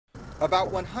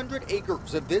About 100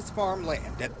 acres of this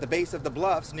farmland at the base of the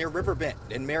bluffs near Riverbend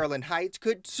in Maryland Heights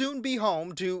could soon be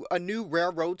home to a new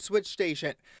railroad switch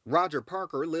station. Rodger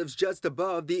Parker lives just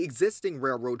above the existing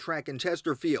railroad track in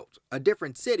Chesterfield, a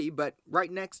different city, but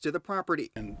right next to the property.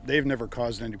 And they've never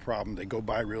caused any problem. They go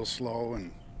by real slow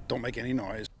and don't make any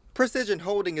noise. Precision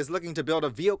Holding is looking to build a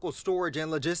vehicle storage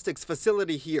and logistics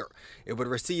facility here. It would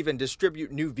receive and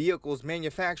distribute new vehicles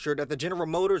manufactured at the General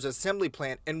Motors assembly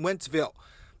plant in Wentzville.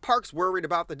 Park's worried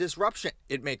about the disruption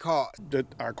it may cause. That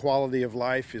our quality of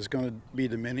life is going to be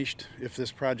diminished if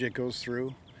this project goes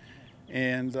through,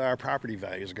 and our property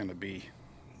value is going to be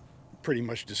pretty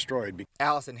much destroyed.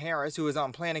 Allison Harris, who is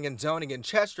on planning and zoning in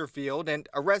Chesterfield and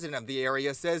a resident of the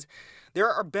area, says there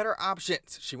are better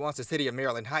options. She wants the city of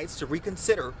Maryland Heights to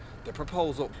reconsider the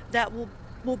proposal. That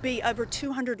will be over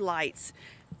 200 lights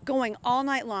going all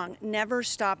night long, never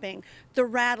stopping. The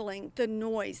rattling, the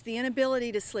noise, the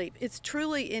inability to sleep. It's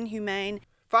truly inhumane.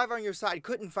 5 on Your Side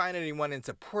couldn't find anyone in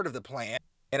support of the plan.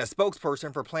 And a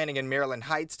spokesperson for planning in Maryland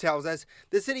Heights tells us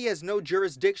the city has no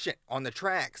jurisdiction on the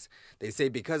tracks. They say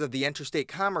because of the Interstate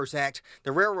Commerce Act,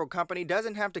 the railroad company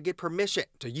doesn't have to get permission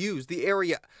to use the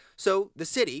area. So the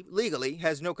city legally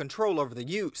has no control over the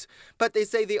use. But they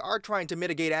say they are trying to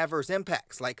mitigate adverse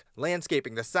impacts like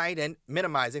landscaping the site and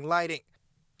minimizing lighting.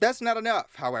 That's not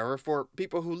enough, however, for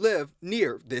people who live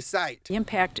near this site. The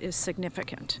impact is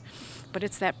significant, but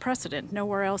it's that precedent.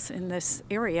 Nowhere else in this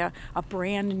area, a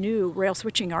brand new rail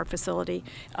switching yard facility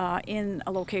in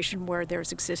a location where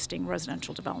there's existing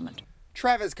residential development.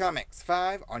 Travis Cummings,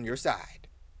 5 on Your Side.